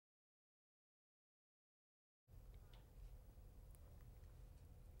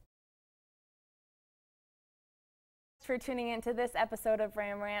For tuning into this episode of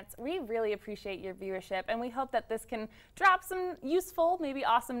Ram Rants. We really appreciate your viewership, and we hope that this can drop some useful, maybe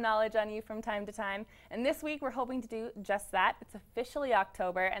awesome knowledge on you from time to time. And this week we're hoping to do just that. It's officially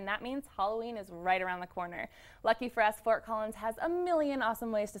October, and that means Halloween is right around the corner. Lucky for us, Fort Collins has a million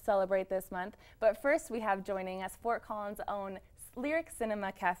awesome ways to celebrate this month. But first we have joining us Fort Collins' own Lyric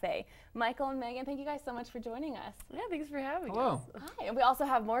Cinema Cafe. Michael and Megan, thank you guys so much for joining us. Yeah, thanks for having Hello. us. Hi, and we also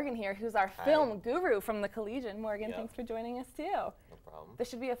have Morgan here, who's our film guru from the Collegian. Morgan, thanks for joining us too. No problem. This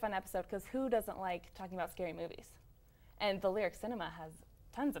should be a fun episode because who doesn't like talking about scary movies? And the Lyric Cinema has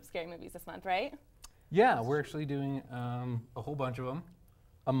tons of scary movies this month, right? Yeah, we're actually doing a whole bunch of them,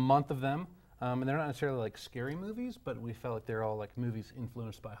 a month of them. And they're not necessarily like scary movies, but we felt like they're all like movies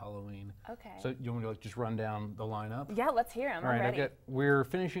influenced by Halloween. Okay. So you want me to like just run down the lineup? Yeah, let's hear them. All right, I'm ready. we're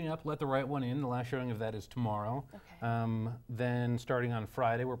finishing up Let the Right One In. The last showing of that is tomorrow. Okay. Then starting on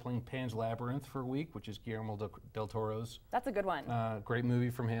Friday, we're playing Pan's Labyrinth for a week, which is Guillermo del Toro's That's a good one. great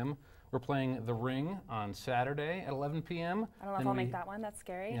movie from him. We're playing The Ring on Saturday at 11 p.m. I don't know if I'll make that one. That's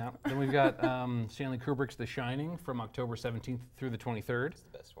scary. Yeah. Then we've got Stanley Kubrick's The Shining from October 17th through the 23rd. It's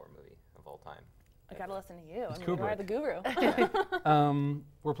the best horror movie of all time. I gotta listen to you. It's I mean, you are Kubrick. the guru.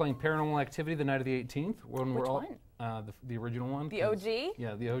 We're playing Paranormal Activity the night of the 18th. When Which we're all, one? The original one. The OG?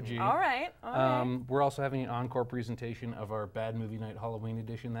 Yeah, the OG. All right. All right. We're also having an encore presentation of our Bad Movie Night Halloween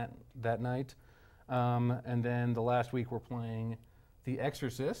edition that night. And then the last week we're playing The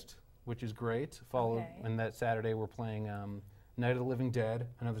Exorcist, which is great. And that Saturday we're playing Night of the Living Dead.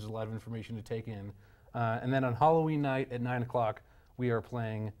 I know there's a lot of information to take in. And then on Halloween night at 9 o'clock, we are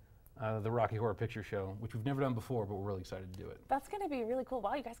playing the Rocky Horror Picture Show, which we've never done before, but we're really excited to do it. That's gonna be really cool.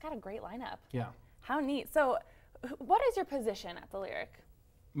 Wow, you guys got a great lineup. Yeah. How neat. So, what is your position at the Lyric?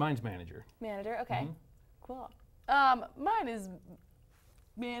 Mine's manager. Manager. Okay. Cool. Mine is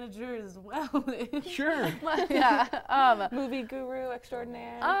manager as well. Sure. Yeah. Movie guru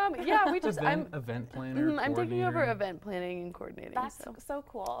extraordinaire. Yeah, we just Event planner. I'm taking over coordinator. event planning and coordinating. That's so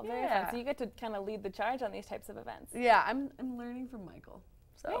cool. Very fun. Yeah. So you get to kind of lead the charge on these types of events. Yeah, I'm learning from Michael.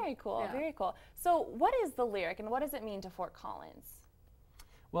 So Very cool. yeah. Very cool. So what is the Lyric and what does it mean to Fort Collins?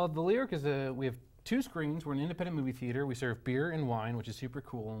 Well, the Lyric is we have 2 screens. We're an independent movie theater. We serve beer and wine, which is super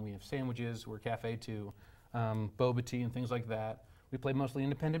cool, and we have sandwiches. We're a cafe too, boba tea and things like that. We play mostly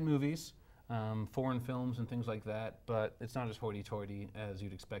independent movies, foreign films and things like that, but it's not as hoity-toity as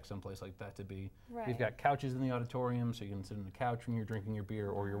you'd expect someplace like that to be. Right. We've got couches in the auditorium, so you can sit on the couch when you're drinking your beer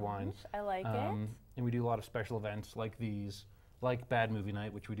or your wine. I like it. And we do a lot of special events like these, like Bad Movie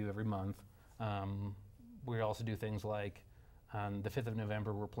Night, which we do every month. We also do things like on the 5th of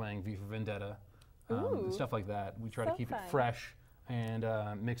November, we're playing V for Vendetta, and stuff like that. We try to keep it fresh and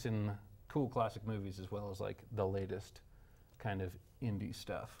mix in cool classic movies as well as like the latest kind of indie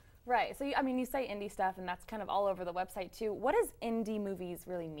stuff. Right. So, I mean, you say indie stuff, and that's kind of all over the website, too. What does indie movies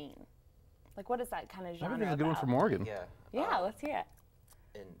really mean? Like, what is that kind of genre I think it's a good one about? for Morgan. Yeah. Yeah, let's hear it.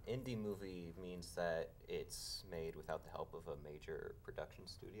 An indie movie means that it's made without the help of a major production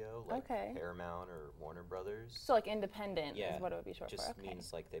studio like Paramount or Warner Brothers. So, like, independent Yeah, is what it would be short it just for.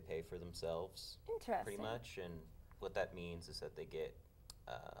 means like they pay for themselves Interesting. pretty much, and what that means is that they get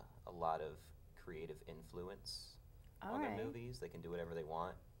a lot of creative influence on their movies. They can do whatever they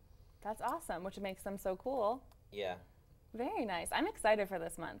want. That's awesome, which makes them so cool. Yeah. Very nice. I'm excited for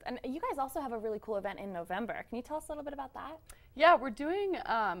this month. And you guys also have a really cool event in November. Can you tell us a little bit about that? Yeah, we're doing,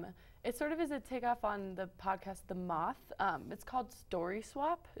 it sort of is a takeoff on the podcast The Moth. It's called Story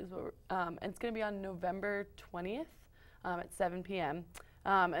Swap, and it's going to be on November 20th at 7 p.m.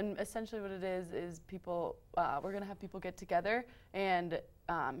 And essentially what it is people, we're going to have people get together and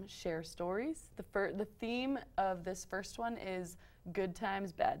share stories. The theme of this first one is good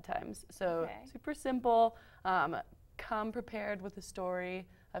times, bad times. So super simple. Come prepared with a story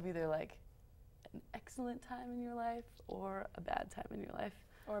of either like an excellent time in your life or a bad time in your life.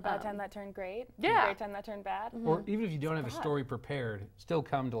 Or a bad time that turned great. Yeah. A great time that turned bad. Or even if you don't have a story prepared, still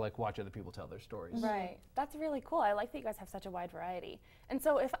come to like watch other people tell their stories. Right. That's really cool. I like that you guys have such a wide variety. And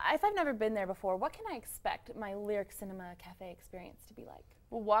so if I've never been there before, what can I expect my Lyric Cinema Cafe experience to be like?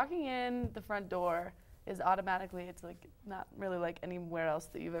 Well, walking in the front door is automatically, it's like not really like anywhere else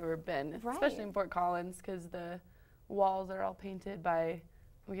that you've ever been, especially in Fort Collins, because the walls are all painted by,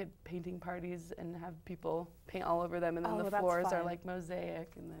 we get painting parties and have people paint all over them, and then the floors are like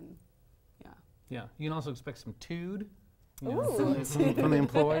mosaic, and then, Yeah, you can also expect some tood Ooh. from the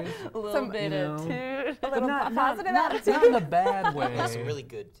employees. a little bit of toot. A little positive attitude. Not in a bad way. That's really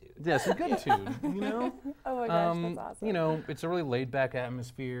good too. Yeah, some good tood, you know? Oh my gosh, that's awesome. You know, it's a really laid back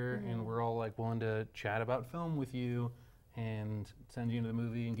atmosphere, and we're all like willing to chat about film with you and send you into the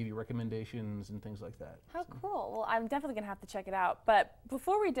movie and give you recommendations and things like that. How cool. Well, I'm definitely going to have to check it out. But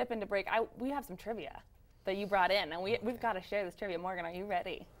before we dip into break, we have some trivia that you brought in, and we've got to share this trivia. Morgan, are you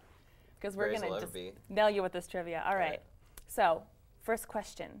ready? Because we're going to just nail you with this trivia. All right. So, first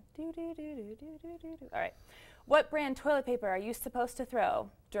question. All right. What brand toilet paper are you supposed to throw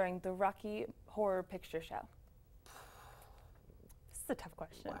during the Rocky Horror Picture Show? This is a tough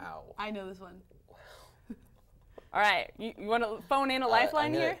question. Wow. I know this one. All right, you want to phone in a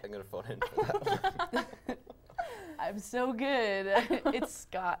lifeline here? I'm going to phone in for that one. I'm so good. It's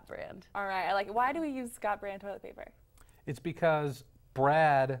Scott brand. All right, I like it. Why do we use Scott brand toilet paper? It's because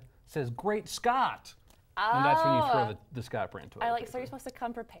Brad says, "Great Scott!" Oh. And that's when you throw the Scott brand toilet paper. So you're supposed to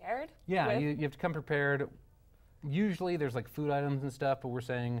come prepared? Yeah, you have to come prepared. Usually there's like food items and stuff, but we're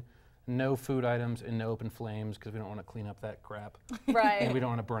saying no food items and no open flames because we don't want to clean up that crap. Right. And we don't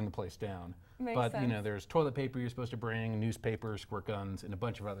want to burn the place down. Makes sense. You know, there's toilet paper you're supposed to bring, newspaper, squirt guns, and a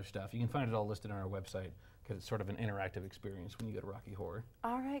bunch of other stuff. You can find it all listed on our website because it's sort of an interactive experience when you go to Rocky Horror.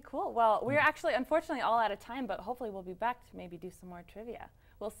 All right, cool. Well, we're actually, unfortunately, all out of time, but hopefully we'll be back to maybe do some more trivia.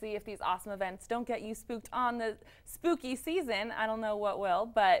 We'll see if these awesome events don't get you spooked on the spooky season. I don't know what will,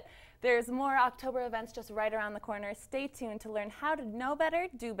 but there's more October events just right around the corner. Stay tuned to learn how to know better,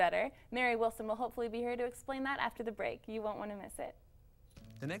 do better. Mary Wilson will hopefully be here to explain that after the break. You won't want to miss it.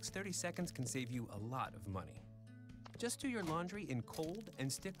 The next 30 seconds can save you a lot of money. Just do your laundry in cold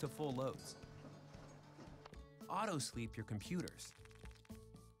and stick to full loads. Auto-sleep your computers.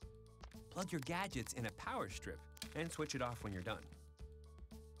 Plug your gadgets in a power strip and switch it off when you're done.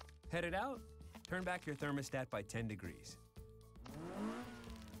 Headed out? Turn back your thermostat by 10 degrees.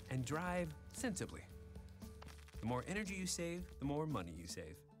 And drive sensibly. The more energy you save, the more money you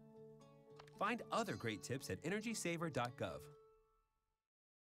save. Find other great tips at energysaver.gov.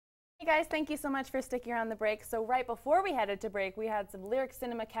 Hey guys, thank you so much for sticking around the break. So right before we headed to break, we had some Lyric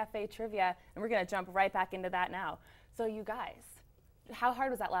Cinema Cafe trivia, and we're going to jump right back into that now. So you guys, how hard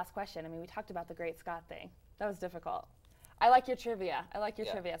was that last question? I mean, we talked about the Great Scott thing. That was difficult. I like your trivia.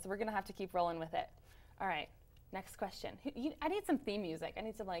 Trivia, so we're going to have to keep rolling with it. All right, next question. I need some theme music. I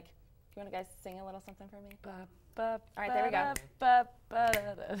need some, like, you want to guys sing a little something for me? All right, there we go.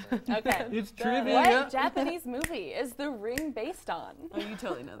 Okay. It's trivia. What Japanese movie is The Ring based on? Oh, you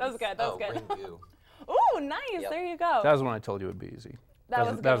totally know this. That was good. That was good. Ringu. Ooh, nice. Yep. There you go. That was when I told you it would be easy. That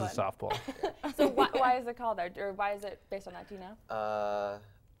was a softball. So why is it called that, or why is it based on that? Do you know?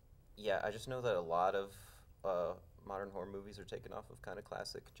 Yeah, I just know that a lot of modern horror movies are taken off of kind of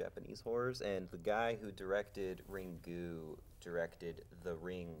classic Japanese horrors, and the guy who directed Ringu directed The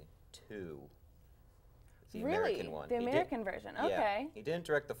Ring 2. The American one. The American version. Okay. Yeah, he didn't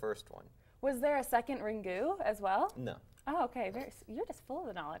direct the first one. Was there a second Ringu as well? No. Oh, okay. You're just full of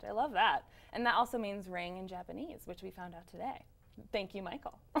the knowledge. I love that. And that also means ring in Japanese, which we found out today. Thank you,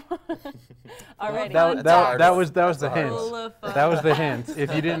 Michael. Alrighty. That was the hint. That was the hint.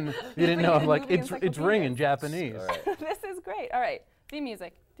 If you didn't know, I'm like, it's ring in Japanese. All right. This is great. All right. Theme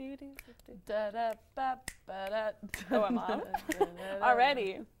music. Oh, I'm on.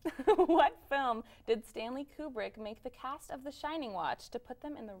 Alrighty. What film did Stanley Kubrick make the cast of The Shining watch to put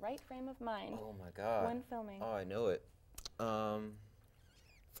them in the right frame of mind? Oh my God. When filming. Oh, I know it. Do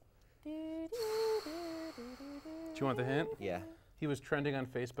you want the hint? Yeah. He was trending on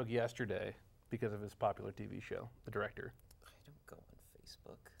Facebook yesterday because of his popular TV show, The Director. I don't go on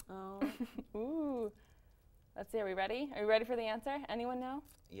Facebook. Oh. Ooh. Let's see, are we ready? Are you ready for the answer? Anyone know?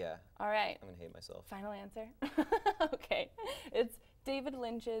 Yeah. All right. I'm gonna hate myself. Final answer. Okay. It's David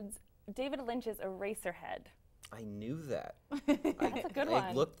Lynch's Eraserhead. I knew that. That's a good one.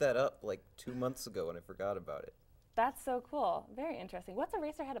 I looked that up like 2 months ago and I forgot about it. That's so cool. Very interesting. What's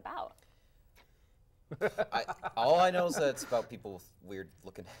Eraserhead about? All I know is that it's about people with weird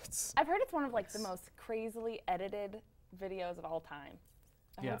looking heads. I've heard it's one of like the most crazily edited videos of all time.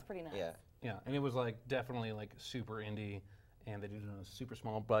 I heard it's pretty nice. Yeah. Yeah, and it was like definitely like super indie, and they did it on a super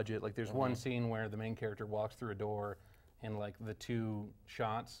small budget. Like there's one scene where the main character walks through a door, and like the two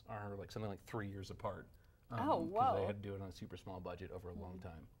shots are like something like 3 years apart. Oh, whoa. Because they had to do it on a super small budget over a long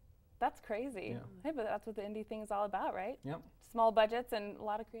time. That's crazy. Yeah. Hey, but that's what the indie thing is all about, right? Yep. Small budgets and a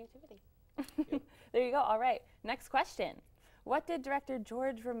lot of creativity. Yep. There you go. All right. Next question. What did director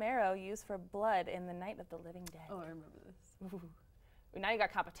George Romero use for blood in The Night of the Living Dead? Oh, I remember this. Ooh. Now you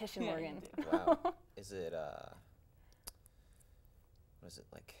got competition, Morgan. Wow. Is it, what is it,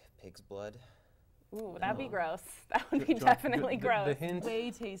 like pig's blood? Ooh, that'd be gross. That would be definitely gross. The hint,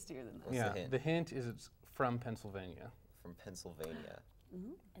 Way tastier than this. yeah, the hint is it's from Pennsylvania. From Pennsylvania.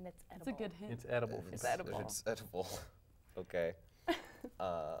 And it's edible. That's a good hint. It's edible. It's edible. It's edible. Okay.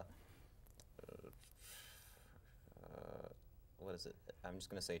 what is it? I'm just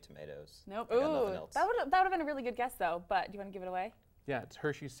gonna say tomatoes. Nope. I got nothing Ooh, else. that would have been a really good guess though. But do you want to give it away? Yeah, it's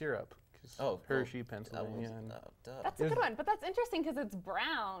Hershey syrup. 'Cause Oh, cool. Hershey, Pennsylvania. and Duh. That's a good one, but that's interesting because it's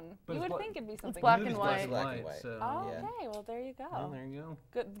brown. But You it's would bla- think it'd be something. black Movie's and black white. Black and white. So Oh, Yeah. okay. Well, there you go. well, there you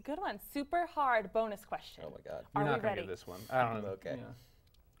go. Good one. Super hard bonus question. Oh my God. You're Are not we gonna ready? get this one. I don't know. Okay. Yeah.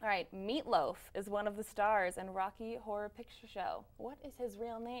 All right. Meatloaf is one of the stars in Rocky Horror Picture Show. What is his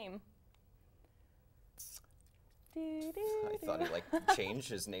real name? I thought he like changed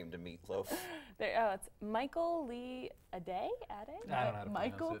his name to Meatloaf. It's Michael Lee Ade? I don't know how to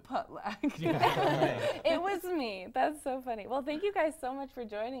Michael pronounce Putlack. Yeah. It was me. That's so funny. Well, thank you guys so much for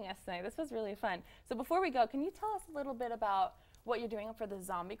joining us tonight. This was really fun. So before we go, can you tell us a little bit about what you're doing for the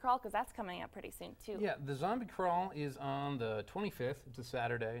zombie crawl? Because that's coming up pretty soon, too. Yeah, the zombie crawl is on the 25th. It's a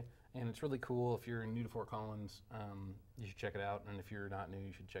Saturday, and it's really cool. If you're new to Fort Collins, you should check it out. And if you're not new,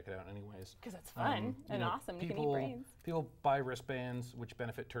 you should check it out anyways. Because it's fun You and know, awesome. You can eat brains. People buy wristbands, which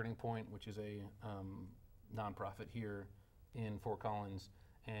benefit Turning Point, which is a nonprofit here in Fort Collins,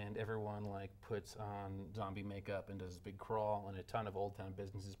 and everyone like puts on zombie makeup and does this big crawl, and a ton of Old Town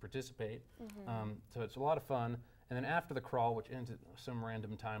businesses participate. So it's a lot of fun. And then after the crawl, which ends at some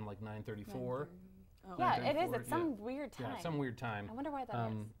random time like 9:34. Yeah, it is. 9:34, It's some weird time. Yeah, some weird time. I wonder why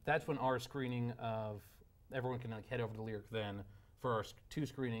that is. That's when our screening of, everyone can like head over to Lyric then for our two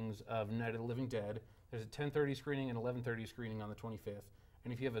screenings of Night of the Living Dead. There's a 10:30 screening and 11:30 screening on the 25th.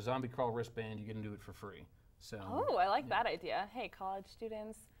 And if you have a zombie crawl wristband, you get to do it for free. So. Oh, I like that idea. Hey, college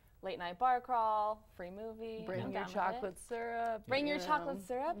students, late night bar crawl, free movie. Bring I'm your down with chocolate it. syrup. Bring your you know. chocolate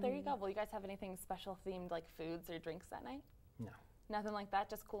syrup. There you go. Will you guys have anything special themed like foods or drinks that night? No. Nothing like that.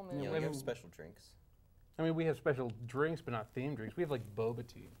 Just cool movies. Yeah, we have special drinks. I mean, we have special drinks, but not themed drinks. We have like boba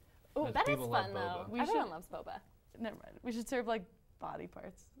tea. Oh, As that is people love fun though. boba. We Everyone should- loves boba. Never mind. We should serve like body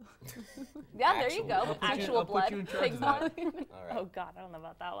parts. Yeah, there you Actual- go. I'll put Actual I'll put blood. you in charge Pig's of that. blood. All right. Oh God, I don't know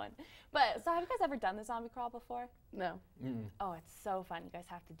about that one. But so have you guys ever done the zombie crawl before? No. Oh, it's so fun. You guys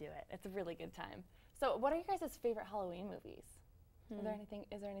have to do it. It's a really good time. So what are your guys' favorite Halloween movies? Is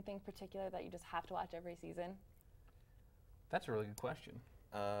there anything particular that you just have to watch every season? That's a really good question.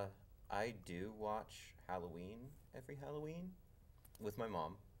 I do watch Halloween every Halloween with my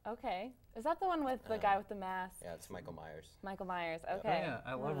mom. Okay. Is that the one with the guy with the mask? Yeah, it's Michael Myers. Michael Myers. Oh, Okay. yeah,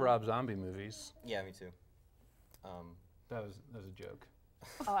 I love Rob Zombie movies. Yeah, me too. That was a joke.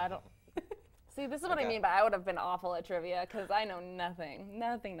 Oh, I don't. See, this is what I Okay. mean by I would have been awful at trivia because I know nothing.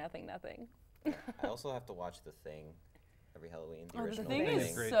 Nothing. I also have to watch The Thing every Halloween. The Oh, The original Thing Thing is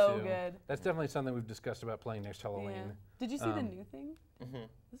is great, so too. good. That's definitely something we've discussed about playing next Halloween. Yeah. Did you see the Um, new thing? Mhm.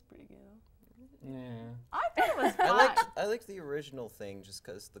 It's pretty good. Yeah. I thought it was I fun. liked the original Thing just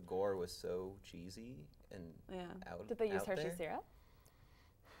because the gore was so cheesy and Yeah. out. Did they use out Hershey there. syrup?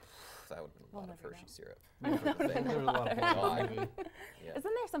 That would have been a We'll lot of never Hershey know. syrup. There was a lot of horror in God. that movie. Yeah. Isn't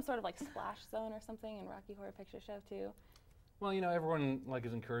there some sort of like splash zone or something in Rocky Horror Picture Show too? Well, you know, everyone like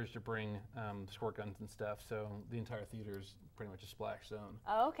is encouraged to bring squirt guns and stuff, so the entire theater is pretty much a splash zone.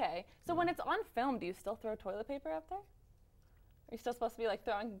 Oh, okay. So when it's on film, do you still throw toilet paper up there? Are you still supposed to be like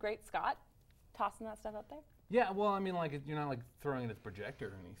throwing Great Scott, tossing that stuff up there? Yeah, well, I mean, like you're not like throwing it at the projector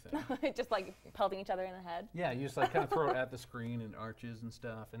or anything. Just like pelting each other in the head? Yeah, you just like kind of throw it at the screen and arches and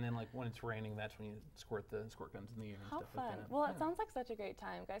stuff, and then like when it's raining, that's when you squirt the squirt guns in the air and How stuff fun. like that. Well, Yeah. it sounds like such a great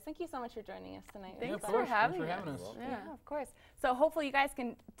time, guys. Thank you so much for joining us tonight. It was Thanks of fun. for course. having Thanks for us. having us. Yeah. Yeah, of course. So hopefully you guys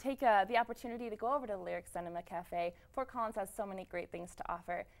can take the opportunity to go over to Lyric Cinema Cafe. Fort Collins has so many great things to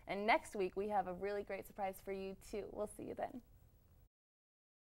offer. And next week we have a really great surprise for you too. We'll see you then.